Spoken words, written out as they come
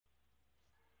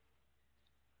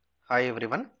Hi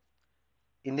everyone.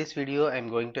 In this video I am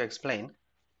going to explain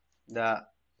the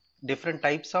different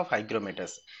types of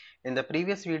hygrometers. In the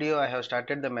previous video I have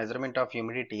started the measurement of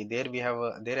humidity. There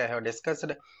I have discussed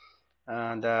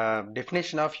the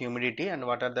definition of humidity and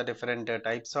what are the different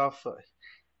types of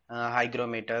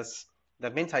hygrometers.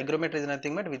 That means hygrometer is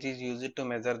nothing but which is used to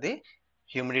measure the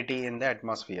humidity in the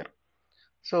atmosphere.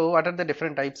 So what are the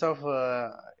different types of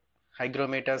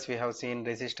hygrometers? We have seen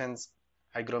resistance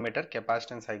hygrometer,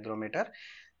 capacitance hygrometer,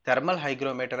 thermal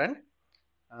hygrometer and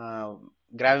uh,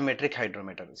 gravimetric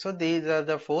hygrometer. So these are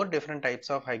the four different types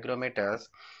of hygrometers.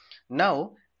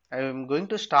 Now I am going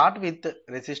to start with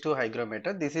resistive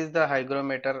hygrometer. This is the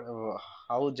hygrometer,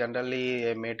 how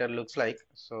generally a meter looks like.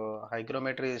 So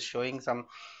hygrometer is showing some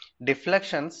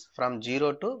deflections from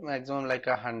 0 to maximum like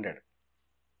 100.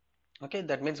 Okay,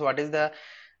 that means what is the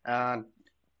uh,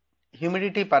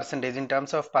 humidity percentage in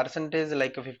terms of percentage,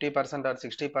 like 50% or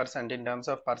 60%. In terms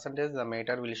of percentage, the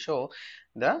meter will show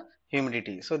the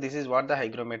humidity. So this is what the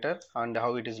hygrometer and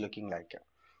how it is looking like.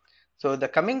 So the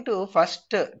coming to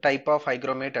first type of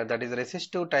hygrometer, that is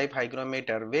resistive type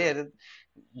hygrometer, where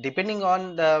depending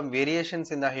on the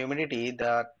variations in the humidity,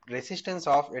 the resistance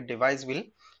of a device will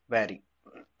vary.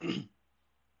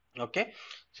 Okay,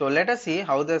 so let us see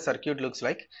how the circuit looks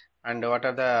like and what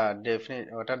are the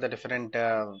different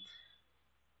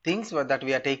things that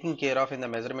we are taking care of in the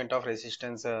measurement of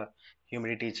resistance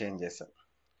humidity changes.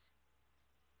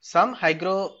 Some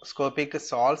hygroscopic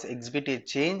salts exhibit a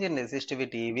change in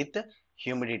resistivity with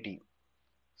humidity.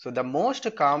 So the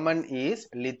most common is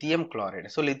lithium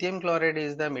chloride. So lithium chloride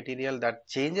is the material that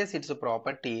changes its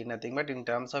property nothing but in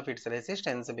terms of its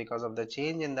resistance because of the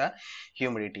change in the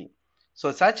humidity.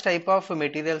 So such type of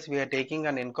materials we are taking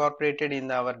and incorporated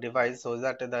in our device so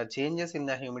that the changes in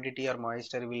the humidity or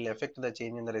moisture will affect the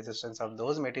change in the resistance of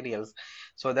those materials,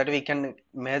 so that we can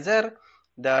measure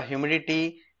the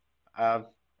humidity uh,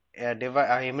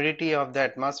 humidity of the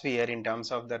atmosphere in terms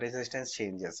of the resistance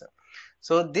changes.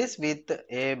 So this with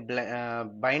a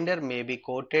binder may be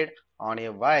coated on a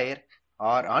wire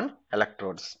or on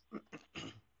electrodes.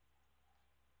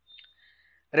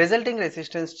 Resulting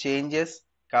resistance changes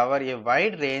cover a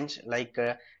wide range like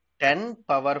 10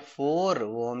 power 4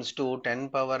 ohms to 10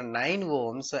 power 9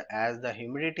 ohms as the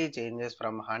humidity changes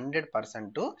from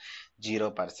 100% to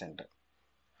 0%.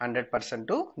 100%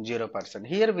 to 0%.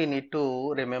 Here we need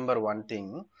to remember one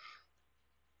thing.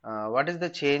 What is the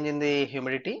change in the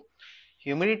humidity?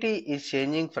 Humidity is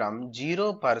changing from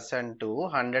 0% to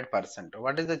 100%.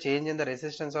 What is the change in the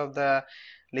resistance of the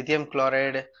lithium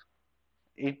chloride?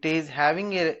 It is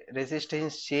having a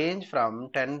resistance change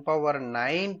from 10 power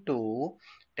 9 to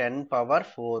 10 power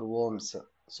 4 ohms.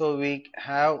 So we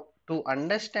have to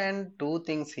understand two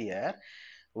things here.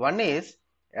 One is,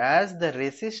 as the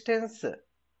resistance,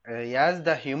 as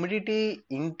the humidity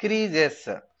increases,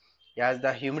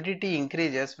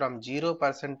 from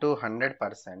 0% to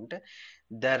 100%,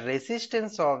 the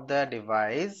resistance of the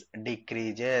device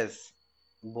decreases.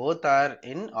 Both are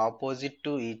in opposite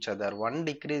to each other. One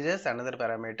decreases, another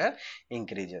parameter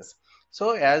increases.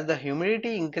 So as the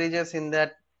humidity increases in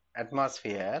the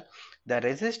atmosphere, the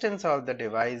resistance of the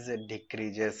device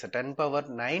decreases 10 power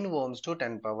 9 ohms to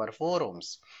 10 power 4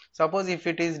 ohms. Suppose if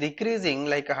it is decreasing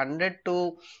like 100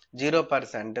 to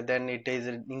 0%, then it is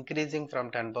increasing from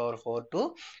 10 power 4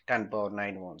 to 10 power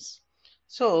 9 ohms.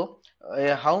 So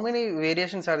how many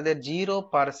variations are there?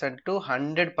 0% to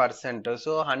 100%.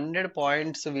 So 100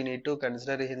 points we need to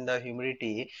consider in the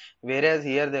humidity, whereas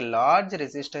here the large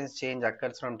resistance change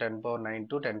occurs from 10 power 9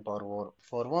 to 10 power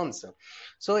 4 ohms.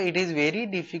 So it is very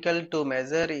difficult to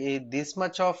measure this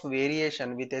much of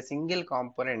variation with a single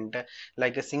component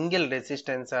like a single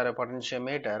resistance or a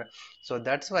potentiometer. So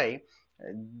that's why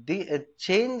the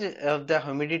change of the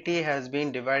humidity has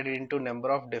been divided into number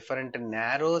of different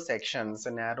narrow sections,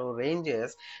 narrow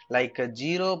ranges, like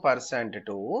 0%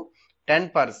 to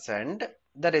 10%.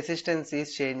 The resistance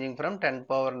is changing from 10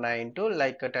 power 9 to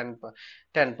like 10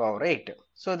 power 8.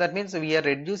 So that means we are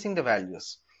reducing the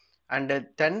values. And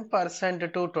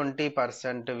 10% to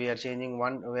 20%, we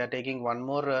are taking one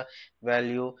more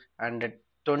value, and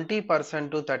 20%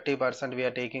 to 30% we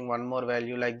are taking one more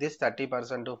value, like this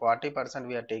 30% to 40%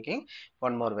 we are taking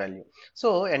one more value.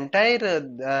 So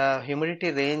entire humidity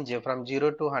range from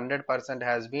 0 to 100%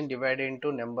 has been divided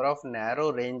into number of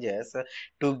narrow ranges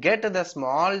to get the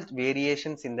small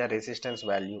variations in the resistance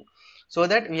value. So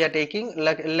that we are taking,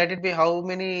 like, let it be how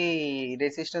many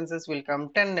resistances will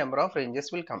come, 10 number of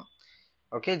ranges will come.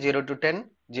 Okay, 0 to 10,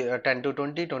 10 to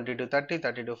 20, 20 to 30,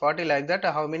 30 to 40, like that.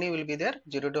 How many will be there?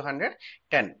 0 to 100,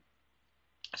 10.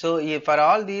 So for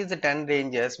all these 10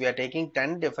 ranges, we are taking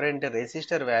 10 different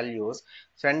resistor values,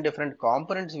 10 different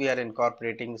components we are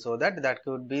incorporating, so that that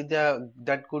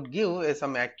could give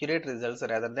some accurate results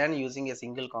rather than using a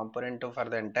single component for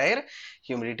the entire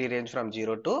humidity range from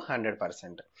 0 to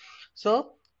 100%.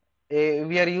 So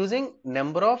we are using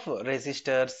number of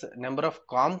resistors, number of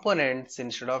components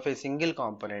instead of a single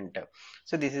component.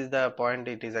 So this is the point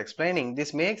it is explaining.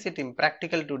 This makes it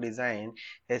impractical to design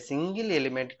a single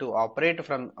element to operate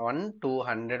from 1 to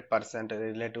 100%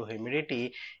 relative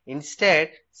humidity.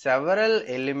 Instead, several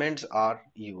elements are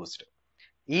used,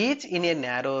 each in a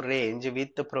narrow range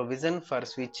with the provision for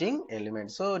switching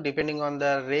elements. So depending on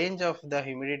the range of the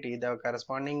humidity, the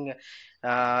corresponding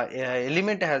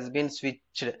element has been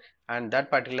switched, and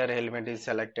that particular element is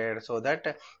selected so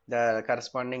that the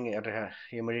corresponding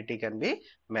humidity can be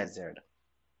measured.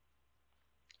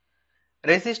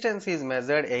 Resistance is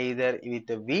measured either with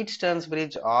a Wheatstone's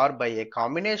bridge or by a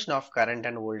combination of current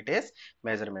and voltage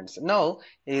measurements. Now,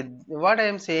 what I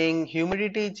am saying,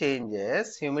 humidity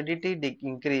changes, humidity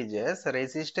increases,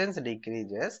 resistance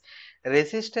decreases.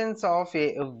 Resistance of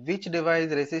which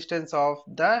device? Resistance of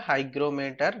the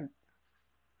hygrometer.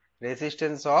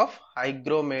 Resistance of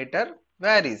hygrometer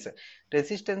varies.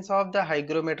 Resistance of the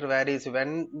hygrometer varies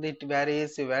when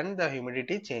the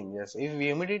humidity changes. If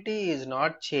humidity is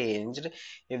not changed,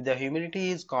 if the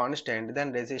humidity is constant,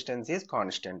 then resistance is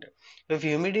constant. If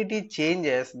humidity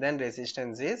changes, then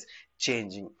resistance is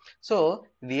changing. So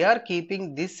we are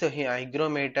keeping this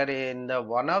hygrometer in the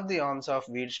one of the arms of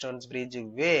Wheatstone's bridge,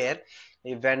 where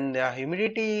when the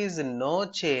humidity is no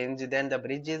change, then the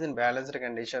bridge is in balanced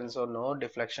condition, so no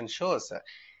deflection shows.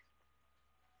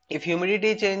 If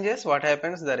humidity changes, what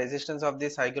happens? The resistance of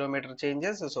this hygrometer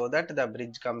changes, so that the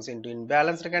bridge comes into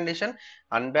imbalanced condition,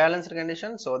 unbalanced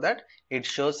condition, so that it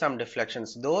shows some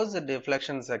deflections. Those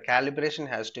deflections, calibration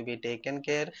has to be taken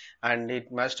care, and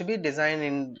it must be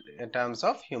designed in terms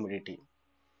of humidity.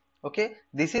 Okay,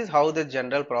 this is how the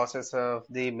general process of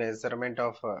the measurement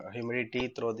of humidity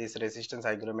through this resistance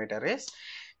hygrometer is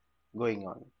going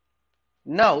on.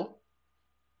 Now,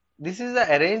 this is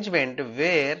the arrangement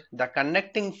where the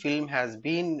conducting film has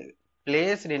been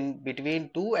placed in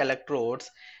between two electrodes.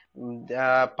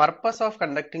 The purpose of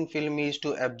conducting film is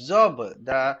to absorb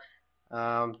the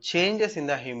changes in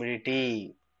the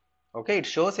humidity. Okay, it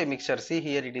shows a mixture. See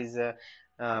here, it is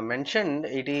mentioned.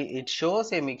 It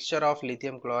shows a mixture of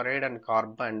lithium chloride and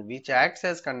carbon, which acts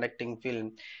as conducting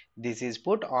film. This is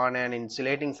put on an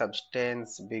insulating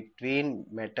substance between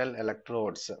metal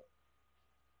electrodes.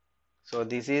 So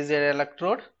this is an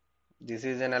electrode. This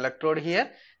is an electrode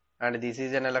here, and this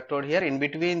is an electrode here. In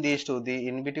between these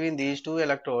two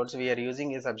electrodes, we are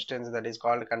using a substance that is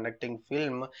called conducting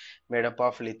film, made up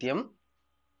of lithium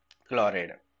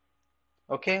chloride.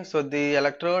 Okay, so the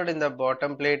electrode in the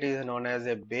bottom plate is known as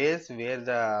a base, where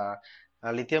the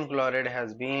lithium chloride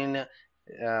has been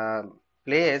uh,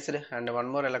 placed, and one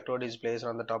more electrode is placed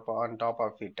on top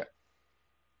of it.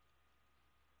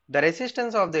 The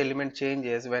resistance of the element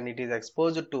changes when it is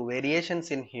exposed to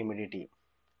variations in humidity.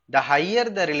 The higher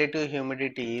the relative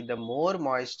humidity, the more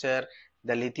moisture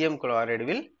the lithium chloride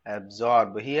will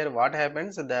absorb. Here what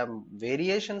happens? The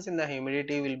variations in the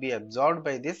humidity will be absorbed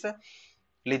by this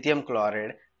lithium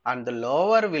chloride, and the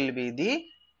lower will be the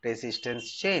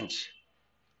resistance change.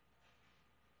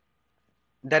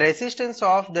 The resistance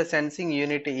of the sensing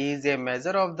unit is a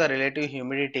measure of the relative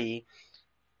humidity.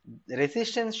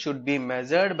 Resistance should be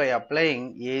measured by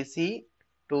applying AC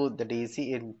to the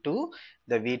DC into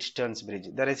the Wheatstone's bridge.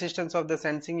 The resistance of the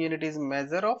sensing unit is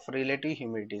measure of relative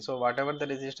humidity. So whatever the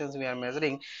resistance we are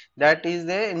measuring, that is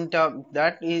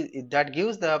that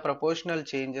gives the proportional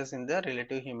changes in the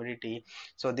relative humidity.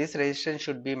 So this resistance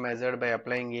should be measured by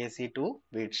applying AC to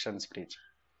Wheatstone's bridge.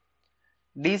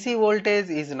 DC voltage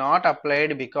is not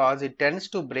applied because it tends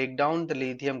to break down the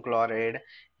lithium chloride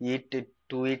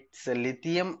to its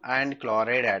lithium and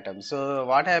chloride atoms. So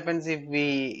what happens if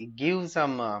we give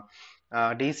some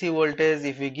DC voltage?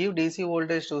 If we give DC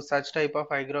voltage to such type of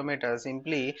hygrometer,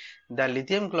 simply the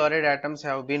lithium chloride atoms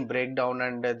have been break down,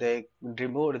 and they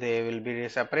will be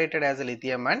separated as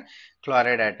lithium and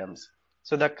chloride atoms.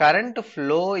 So the current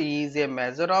flow is a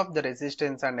measure of the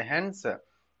resistance and hence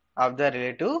of the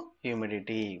relative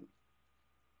humidity.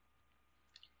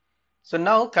 So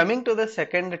now coming to the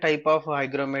second type of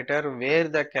hygrometer, where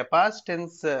the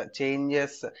capacitance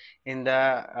changes in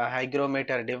the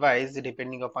hygrometer device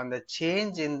depending upon the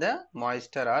change in the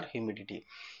moisture or humidity.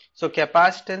 So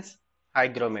capacitance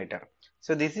hygrometer.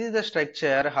 So this is the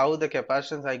structure how the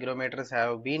capacitance hygrometers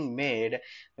have been made,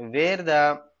 where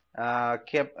the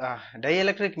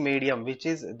dielectric medium, which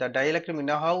is the dielectric, you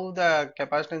know how the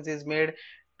capacitance is made?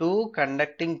 two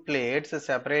conducting plates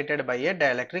separated by a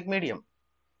dielectric medium.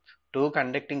 Two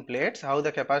conducting plates, how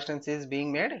the capacitance is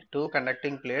being made? Two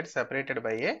conducting plates separated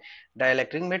by a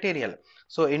dielectric material.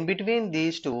 So in between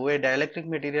these two, a dielectric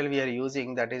material we are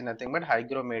using, that is nothing but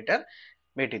hygrometer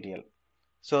material.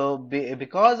 So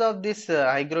because of this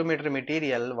hygrometer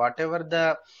material, whatever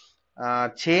the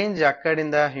change occurred in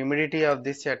the humidity of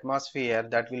this atmosphere,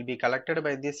 that will be collected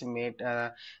by this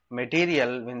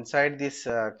material inside this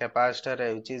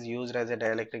capacitor, which is used as a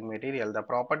dielectric material. The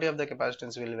property of the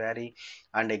capacitance will vary,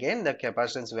 and again the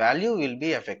capacitance value will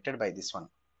be affected by this one.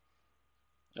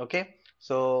 Okay,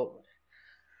 so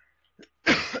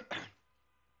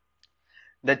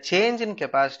the change in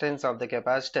capacitance of the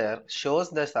capacitor shows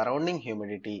the surrounding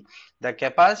humidity. The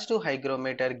capacitive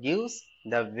hygrometer gives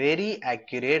the very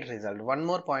accurate result. One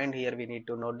more point here we need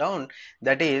to note down,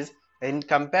 that is when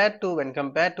compared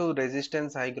to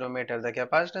resistance hygrometer, the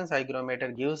capacitance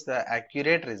hygrometer gives the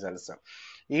accurate results.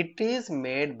 It is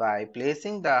made by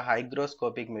placing the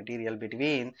hygroscopic material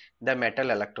between the metal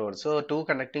electrodes. So two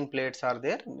conducting plates are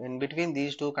there. In between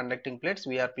these two conducting plates,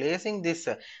 we are placing this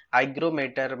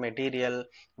hygrometer material,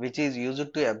 which is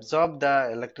used to absorb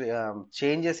the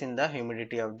changes in the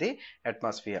humidity of the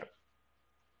atmosphere.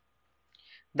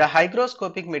 The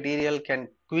hygroscopic material can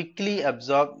quickly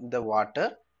absorb the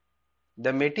water.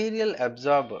 The material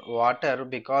absorbs water,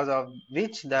 because of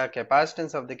which the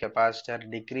capacitance of the capacitor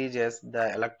decreases.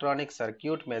 The electronic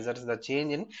circuit measures the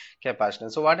change in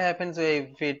capacitance. So what happens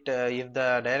if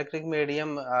the dielectric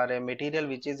medium or a material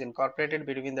which is incorporated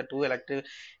between the two electric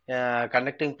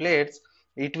conducting plates,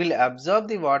 it will absorb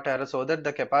the water, so that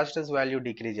the capacitance value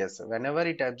decreases. Whenever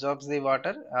it absorbs the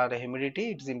water or the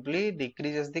humidity, it simply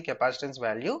decreases the capacitance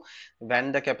value.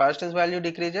 When the capacitance value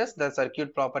decreases, the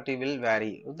circuit property will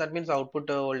vary. That means output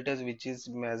voltage which is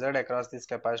measured across this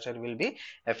capacitor will be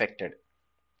affected.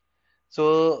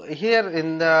 So here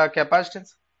in the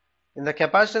capacitance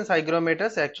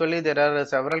hygrometers, actually there are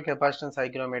several capacitance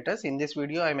hygrometers. In this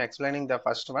video I am explaining the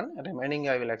first one, remaining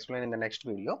I will explain in the next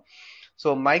video.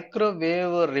 So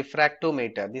microwave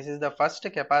refractometer, this is the first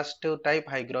capacitive type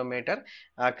hygrometer.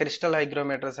 Crystal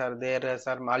hygrometers are there,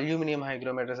 some aluminum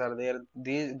hygrometers are there.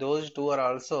 Those two are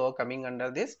also coming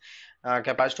under this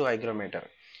capacitive hygrometer.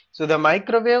 So the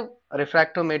microwave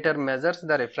refractometer measures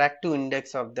the refractive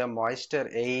index of the moisture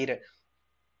air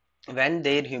when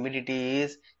their humidity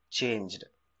is changed.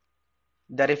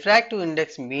 The refractive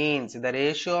index means the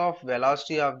ratio of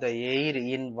velocity of the air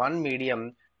in one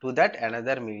medium to that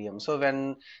another medium. So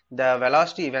when the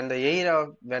velocity, when the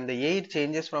air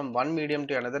changes from one medium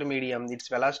to another medium, its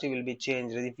velocity will be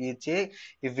changed.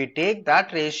 If we take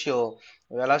that ratio,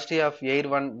 velocity of air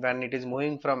when it is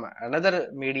moving from another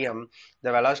medium,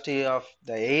 the velocity of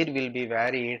the air will be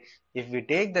varied. If we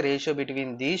take the ratio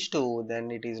between these two, then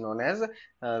it is known as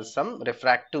some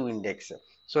refractive index.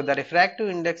 So the refractive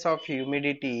index of humid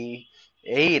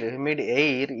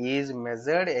air is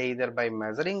measured either by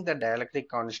measuring the dielectric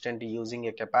constant using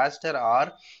a capacitor,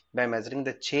 or by measuring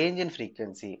the change in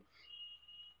frequency.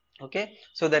 Okay,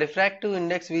 so the refractive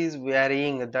index is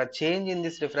varying. The change in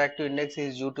this refractive index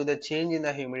is due to the change in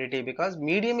the humidity, because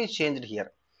medium is changed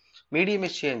here. Medium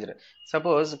is changed.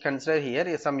 Suppose consider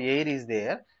here some air is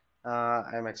there.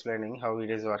 I am explaining how it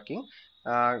is working.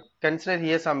 Consider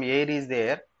here some air is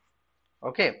there.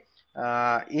 Okay,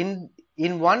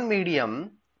 in one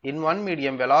medium,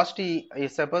 velocity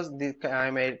is, suppose this, I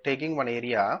am taking one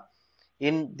area.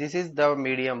 In this is the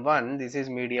medium 1, this is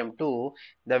medium 2.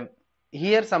 The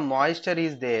here some moisture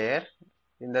is there.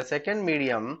 In the second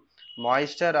medium,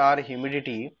 moisture or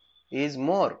humidity is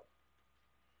more.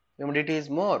 Humidity is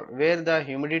more, where the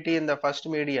humidity in the first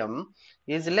medium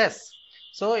is less.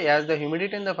 So as the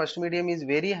humidity in the first medium is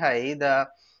very high, the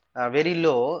very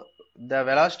low, the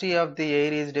velocity of the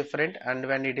air is different, and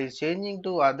when it is changing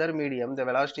to other medium, the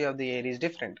velocity of the air is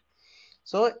different.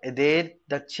 So the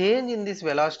change in this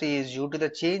velocity is due to the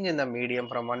change in the medium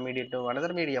from one medium to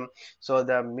another medium. So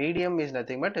the medium is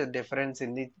nothing but a difference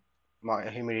in the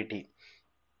humidity.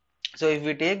 So if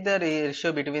we take the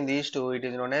ratio between these two, it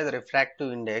is known as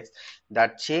refractive index.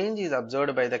 That change is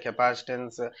observed by the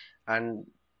capacitance, and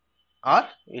or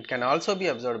it can also be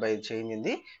observed by change in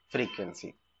the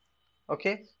frequency.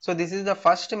 Okay, so this is the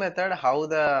first method how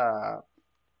the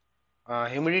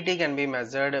humidity can be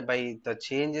measured by the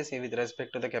changes with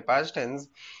respect to the capacitance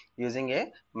using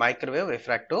a microwave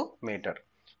refractometer.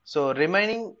 So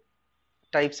remaining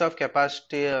types of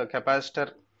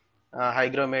capacitor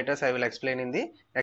hygrometers I will explain in the